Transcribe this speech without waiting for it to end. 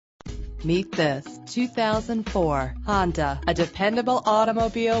Meet this 2004 Honda. A dependable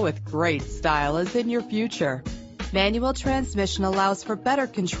automobile with great style is in your future. Manual transmission allows for better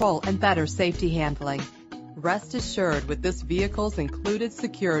control and better safety handling. Rest assured with this vehicle's included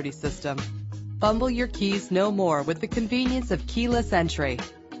security system. Fumble your keys no more with the convenience of keyless entry.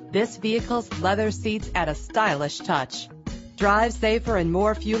 This vehicle's leather seats add a stylish touch. Drive safer and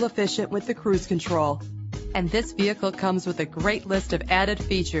more fuel efficient with the cruise control. And this vehicle comes with a great list of added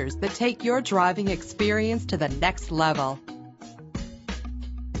features that take your driving experience to the next level.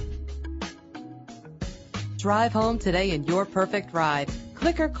 Drive home today in your perfect ride.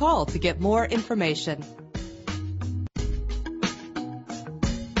 Click or call to get more information.